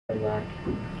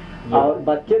और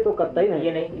बच्चे तो कतई नहीं,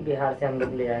 ये नहीं बिहार से हम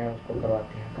लोग ले आए हैं उसको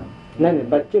करवाते हैं काम। नहीं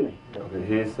बच्चे नहीं।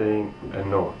 He is saying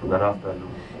no, none of the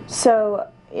loom. So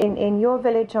in your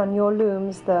village on your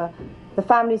looms, the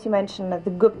families you mentioned,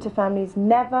 the Gupta families,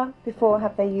 never before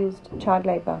have they used child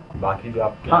labor. बाकी जो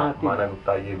आप माना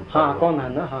गुप्ता ये गुप्ता हाँ कौन है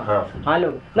ना, हाँ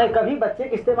लोग नहीं, कभी बच्चे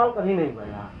का इस्तेमाल कभी नहीं हुआ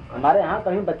यहाँ हमारे यहाँ,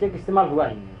 कभी बच्चे का इस्तेमाल हुआ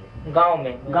ही नहीं।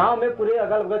 गांव में पूरे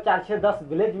अगल बगल 4, 6, 10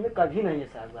 विलेज में कभी नहीं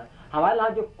ऐसा हुआ। हमारे यहाँ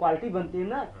जो क्वालिटी बनती है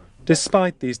ना।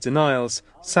 Despite these denials,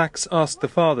 Sachs asked the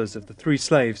fathers of the 3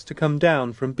 slaves to come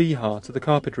down from Bihar to the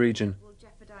carpet region.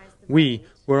 We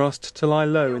were asked to lie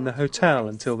low in the hotel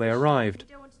until they arrived,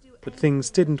 but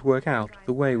things didn't work out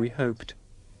the way we hoped.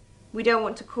 We don't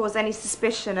want to cause any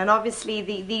suspicion, and obviously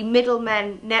the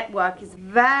middlemen network is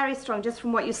very strong, just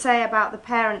from what you say about the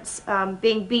parents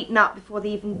being beaten up before they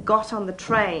even got on the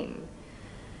train.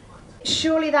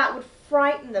 Surely that would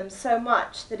frighten them so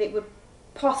much that it would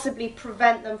possibly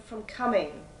prevent them from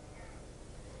coming.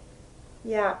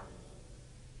 Yeah.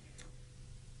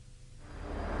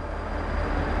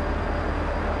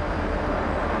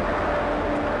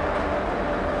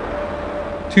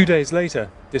 Two days later,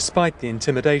 despite the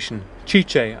intimidation,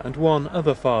 Chiche and one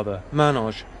other father,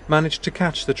 Manoj, managed to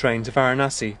catch the train to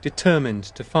Varanasi, determined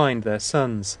to find their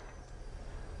sons.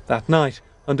 That night,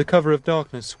 under cover of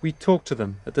darkness, we talked to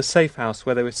them at the safe house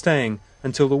where they were staying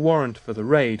until the warrant for the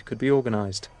raid could be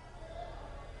organised.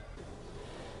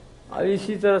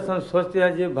 इसी तरह से हम सोचते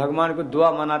हैं कि भगवान को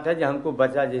दुआ मनाते हैं कि हमको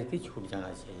बचा जैसे छूट जाना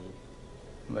चाहिए,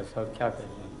 बस और क्या करें।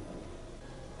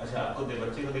 अच्छा, आपको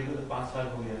बच्चे को देखे तो 5 साल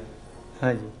हो गया।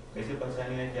 हाँ जी। कैसे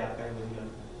पहचाने हैं कि आपका है वही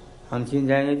लड़का? हम चिन्ह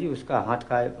जाएंगे जी, उसका हाथ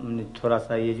का थोड़ा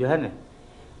सा ये जो है ना,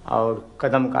 और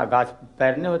कदम का गाछ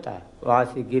पैर नहीं होता है, वहाँ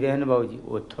से गिरे हैं ना बाबू जी,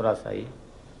 वो थोड़ा सा ये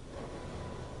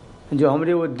जो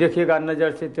हमरे वो देखेगा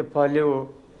नज़र से तो पहले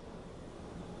वो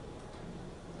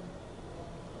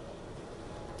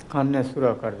कानने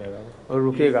शुरू कर देगा और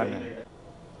रुकेगा नहीं।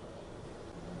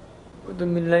 वो तो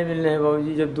मिलना ही है बाबू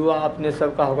जी, जब दुआ अपने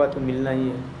सबका होगा तो मिलना ही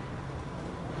है।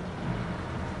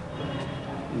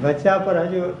 बच्चा पर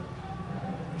जो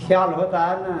ख्याल होता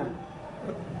है ना,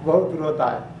 बहुत रोता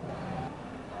है।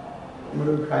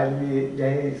 मूर्ख आदमी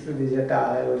यही सुध जता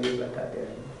है वही बताते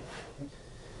हैं।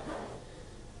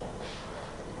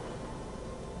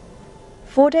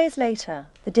 4 days later,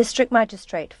 the district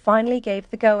magistrate finally gave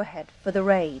the go-ahead for the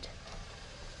raid.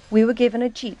 We were given a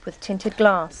jeep with tinted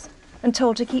glass and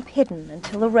told to keep hidden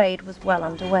until the raid was well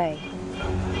underway.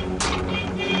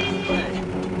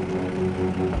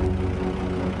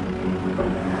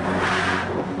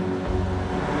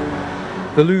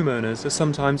 The loom owners are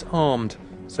sometimes armed,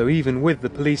 so even with the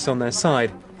police on their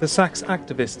side, the Sachs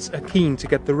activists are keen to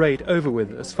get the raid over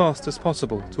with as fast as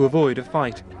possible to avoid a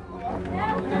fight.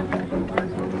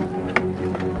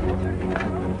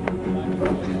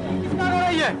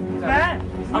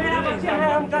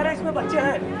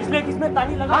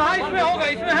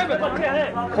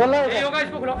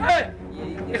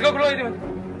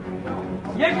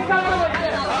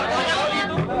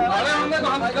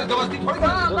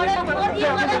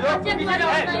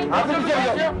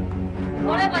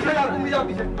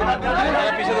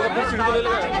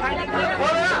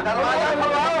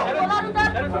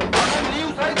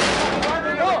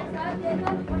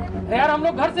 यार हम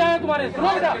लोग घर से आए तुम्हारे, सुनो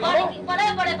बेटा,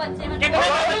 बड़े बच्चे हैं।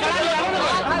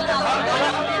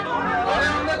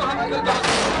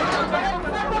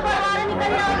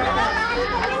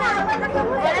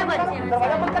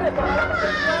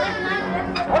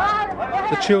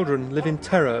 The children live in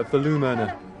terror of the loom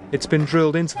owner. It's been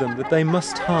drilled into them that they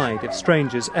must hide if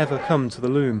strangers ever come to the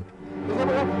loom.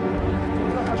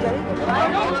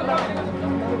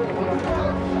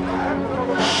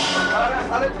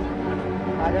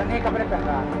 कपड़े पहन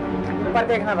रहा है, ऊपर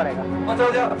देखना पड़ेगा।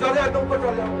 चल जाओ तो ऊपर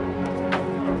चल जाओ।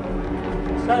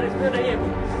 सर इसमें नहीं है,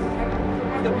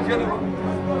 जब पीछे देखो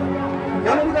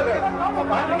क्या नहीं कर रहे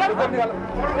ऊपर निकालो,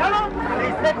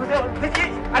 इसमें घुसे खींचिए।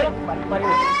 अरे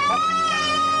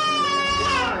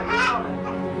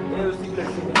ये उसी के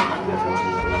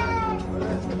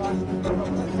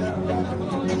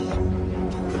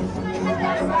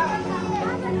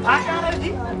जी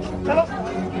चलो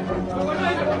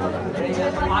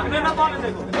भागने ना पाने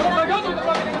देखो,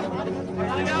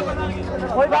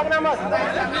 कोई भागना मत,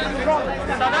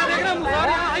 सदा देखना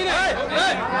मुसारे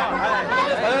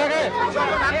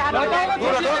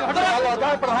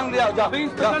प्रधान दिया जा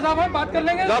साहब बात कर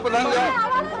लेंगे, प्रधान दिया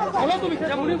चलो तुम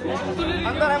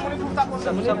अंदर है।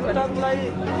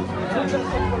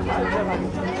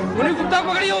 मुनि गुप्ता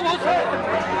पकड़ी हो बहुत सारे।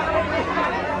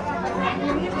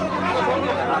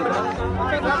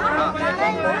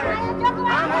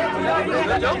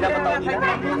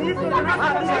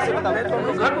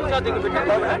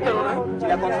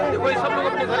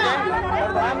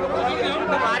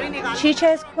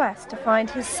 Chiche's quest to find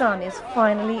his son is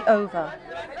finally over.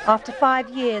 After 5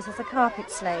 years as a carpet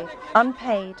slave,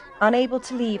 unpaid, unable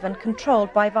to leave and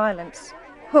controlled by violence,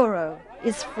 Huro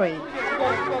is free.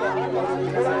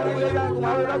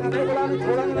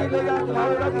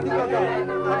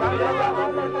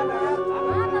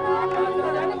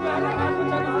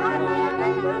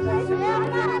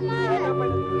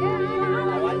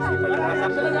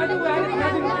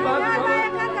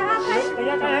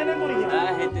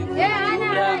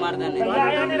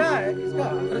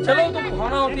 चलो तो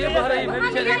खाना होती है बाहर ही मैं भी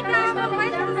चले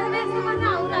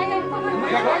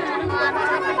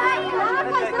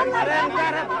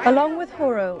Along with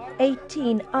Huro,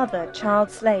 18 other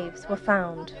child slaves were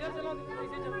found.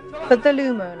 But the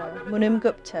loom owner, Munum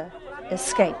Gupta,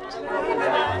 escaped.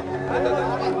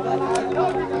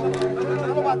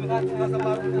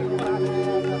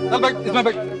 इसमें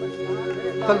बैठ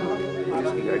चल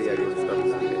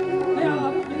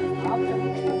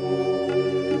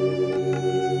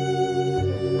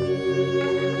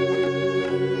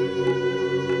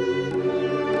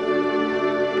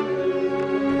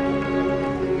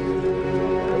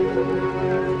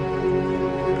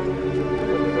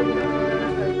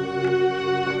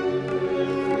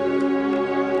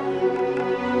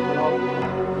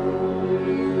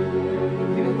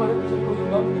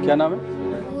क्या नाम है?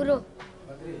 Huro.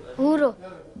 Huro.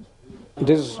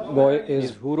 This boy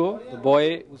is Huro. The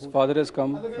boy whose father has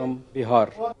come from Bihar.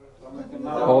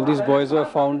 All these boys were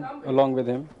found along with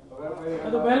him.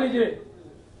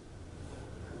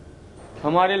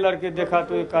 हमारे लड़के देखा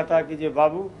तो ये कहता कि जे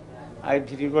बाबू आई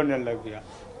फिर रोने लग गया।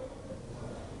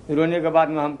 रोने के बाद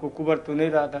में हमको कुबर तो नहीं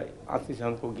रहा था, आंसू से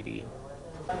हमको गिर गया।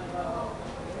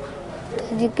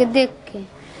 जी के देख के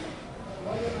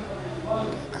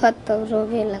खत्म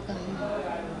रोने लगा।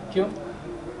 क्यों?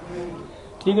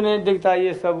 ठीक नहीं दिखता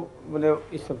ये सब, मतलब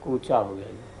इस सब को ऊंचा हो गया।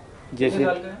 जैसे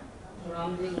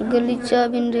गलीचा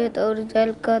बिन रहे और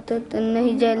जल कहते तो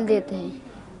नहीं जल देते हैं।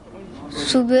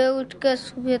 सुबह उठ कर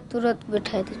सुबह तुरंत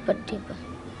बैठाए थे पट्टी पर।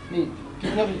 नहीं,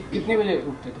 कितने बजे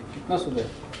उठते थे? कितना सुबह?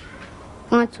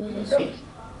 5 बजे सुबह।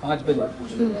 5 बजे।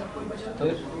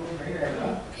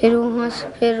 फिर वहाँ से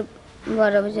फिर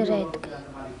 12 बजे रात का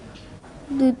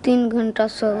 2-3 घंटा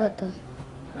सोया था।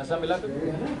 ऐसा मिला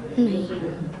नहीं,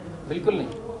 बिल्कुल नहीं।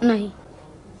 नहीं।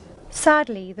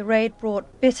 Sadly, the raid brought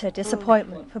bitter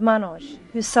disappointment for Manoj,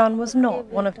 whose son was not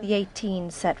one of the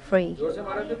 18 set free.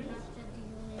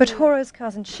 But Huro's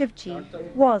cousin Shivji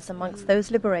was amongst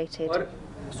those liberated.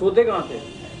 सोते कहाँ थे?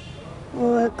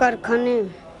 वो है कारखाने।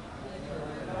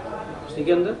 उसी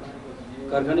के अंदर?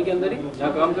 कारखाने के अंदर ही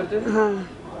जहाँ काम करते थे? हाँ।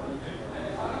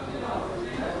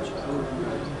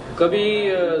 कभी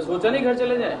सोचा नहीं घर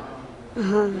चले जाए?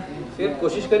 हाँ। फिर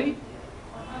कोशिश करी?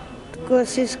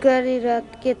 कोशिश करी,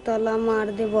 रात के ताला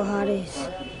मार दे बहारे से।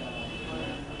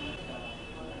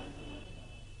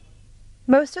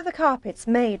 Most of the carpets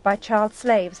made by child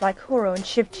slaves like Huro and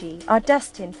Shivji are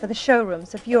destined for the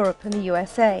showrooms of Europe and the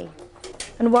USA.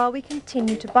 And while we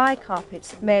continue to buy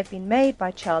carpets that may have been made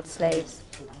by child slaves,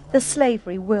 the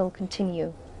slavery will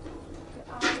continue.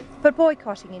 But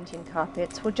boycotting Indian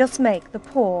carpets will just make the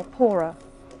poor poorer.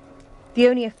 The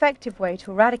only effective way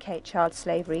to eradicate child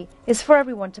slavery is for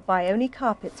everyone to buy only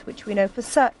carpets which we know for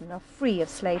certain are free of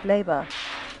slave labour.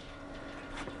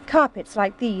 Carpets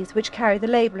like these, which carry the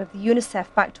label of the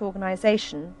UNICEF-backed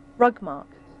organisation, Rugmark.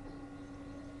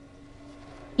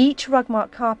 Each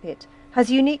Rugmark carpet has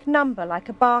a unique number like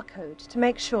a barcode to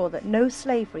make sure that no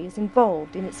slavery is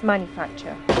involved in its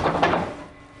manufacture.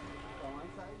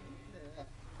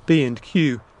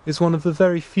 B&Q is one of the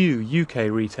very few UK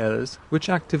retailers which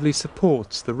actively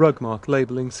supports the Rugmark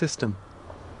labelling system.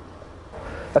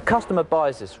 A customer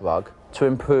buys this rug to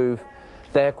improve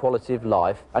their quality of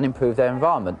life and improve their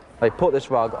environment. They put this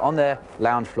rug on their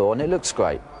lounge floor and it looks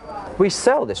great. We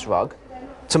sell this rug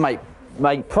to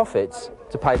make profits,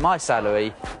 to pay my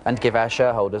salary and give our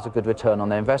shareholders a good return on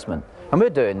their investment. And we're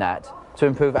doing that to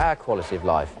improve our quality of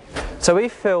life. So we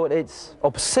feel it's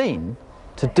obscene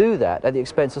to do that at the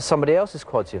expense of somebody else's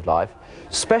quality of life,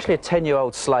 especially a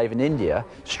 10-year-old slave in India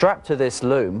strapped to this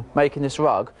loom making this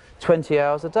rug 20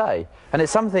 hours a day. And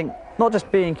it's something not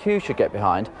just B&Q should get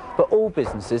behind, but all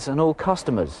businesses and all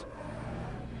customers.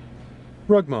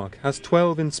 Rugmark has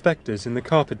 12 inspectors in the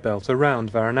carpet belt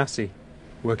around Varanasi.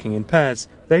 Working in pairs,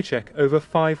 they check over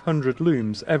 500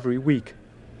 looms every week.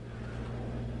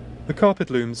 The carpet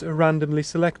looms are randomly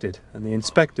selected and the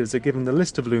inspectors are given the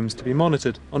list of looms to be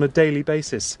monitored on a daily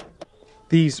basis.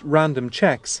 These random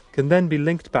checks can then be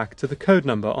linked back to the code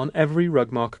number on every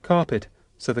rugmark carpet,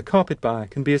 so the carpet buyer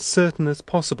can be as certain as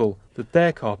possible that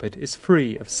their carpet is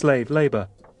free of slave labour.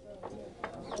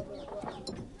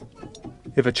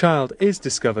 If a child is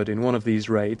discovered in one of these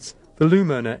raids, the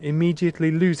loom owner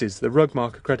immediately loses the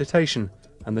rugmark accreditation,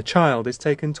 and the child is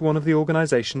taken to one of the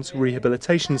organisation's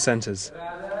rehabilitation centres.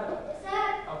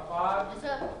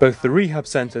 Both the rehab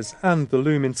centres and the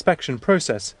loom inspection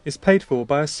process is paid for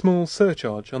by a small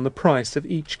surcharge on the price of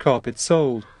each carpet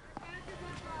sold.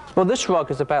 Well, this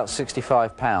rug is about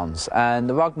 £65 and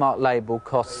the rugmark label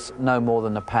costs no more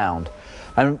than £1.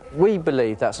 And we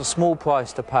believe that's a small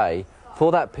price to pay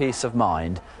for that peace of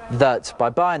mind that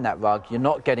by buying that rug you're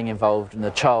not getting involved in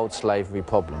the child slavery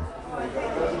problem.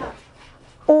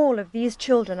 All of these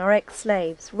children are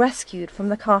ex-slaves rescued from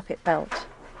the carpet belt.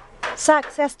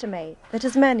 Sachs estimate that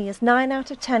as many as 9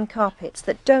 out of 10 carpets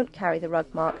that don't carry the rug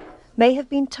mark may have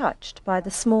been touched by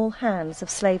the small hands of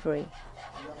slavery.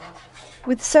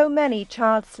 With so many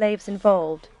child slaves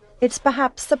involved, it's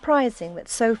perhaps surprising that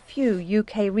so few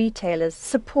UK retailers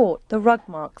support the rug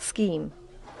mark scheme.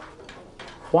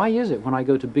 Why is it when I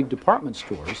go to big department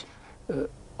stores,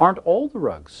 aren't all the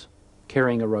rugs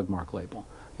carrying a rug mark label?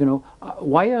 You know,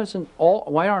 why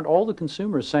aren't all the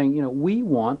consumers saying, you know, we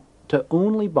want to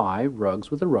only buy rugs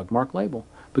with a rug mark label?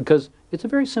 Because it's a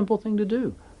very simple thing to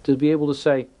do, to be able to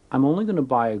say, I'm only going to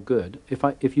buy a good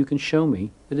if you can show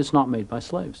me that it's not made by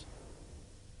slaves.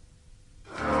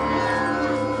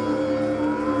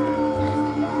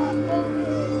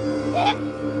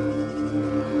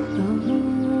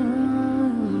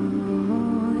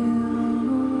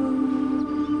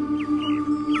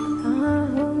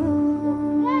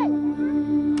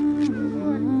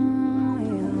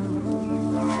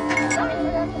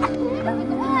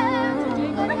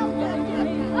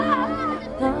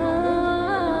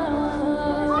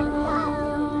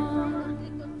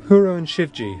 Huro and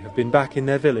Shivji have been back in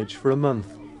their village for a month.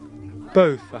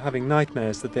 Both are having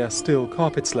nightmares that they are still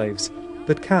carpet slaves,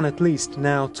 but can at least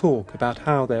now talk about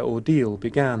how their ordeal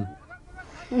began.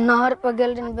 नहर पर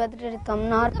गेल रही बेदरे तम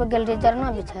नहर पर गेल रही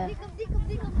जरना बिछा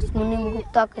मुनि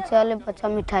गुप्ता के चले बच्चा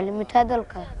मिठाई दल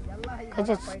का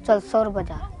कहे चल सौर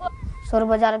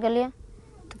बाजार गेलिए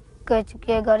तो कहे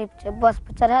के गाड़ी पे बस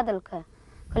पे चढ़ा दल का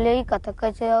कहले ई कथा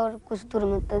कहे और कुछ दूर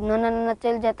में तो नना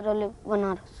चल जात रहले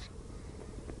Banaras.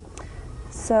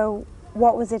 So,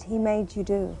 what was it he made you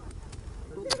do?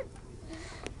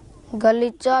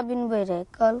 गलीचा बिनबे रहे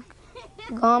कल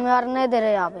गांव में यार नहीं दे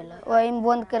रहे आवेला वही में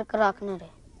बंद करके रखने रहे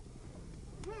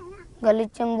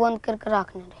गलीचे में बंद करके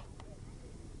रखने रहे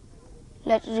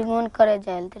लेटरिंग ऑन करे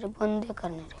जाए तेरे बंदे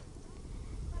करने रहे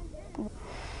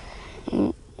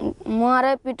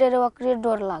मारे पीटे रे वक्री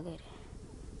डर लागे रे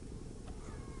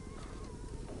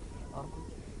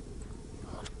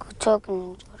और कुछ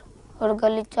नहीं और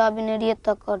गलीचा बिने रही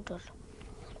तक डर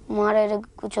मारे रे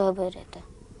कुछ होबे रहता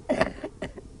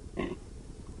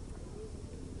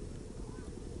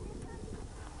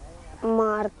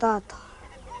मारता था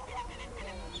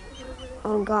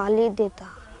और गाली देता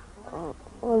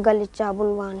और गलीचा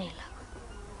बुलवाने लगा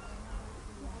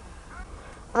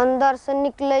अंदर से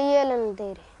निकले ये लन दे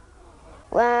रहे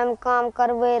वह हम काम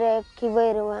करवे रहे खिवे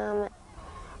रहे वह में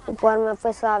ऊपर में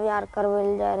पैसा यार करवे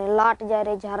जा रहे लाट जा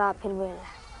रहे झरा फिर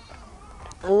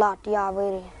लाटिया आवे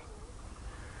रहे.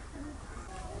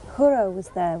 Huro was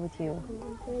there with you.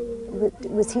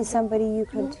 Was he somebody you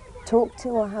could talk to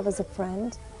or have as a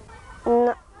friend?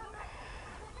 न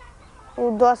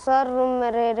वो दूसर रूम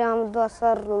में रह रहे हम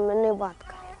दूसर रूम में नहीं बात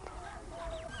कर रहे थे.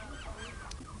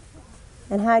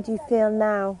 And how do you feel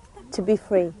now to be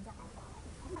free?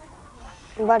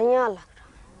 बढ़िया लग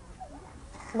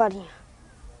रहा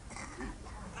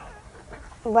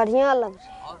बढ़िया लग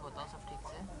रहा. और बताओ सब ठीक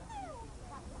से?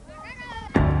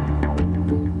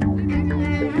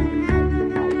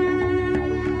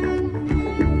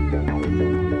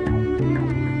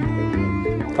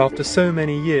 After so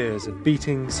many years of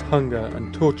beatings, hunger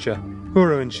and torture,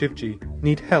 Huro and Shivji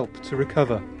need help to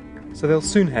recover, so they'll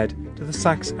soon head to the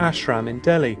Sachs Ashram in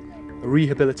Delhi, a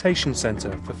rehabilitation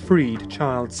centre for freed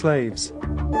child slaves.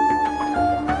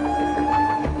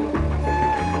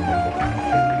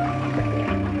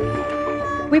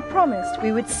 We promised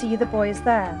we would see the boys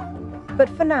there, but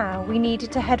for now we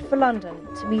needed to head for London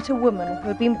to meet a woman who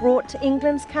had been brought to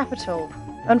England's capital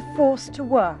and forced to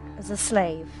work as a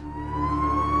slave.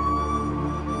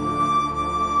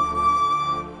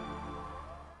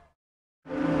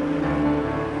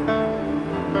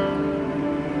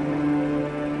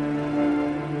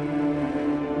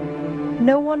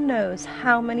 No one knows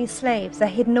how many slaves are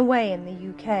hidden away in the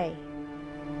UK,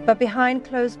 but behind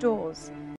closed doors,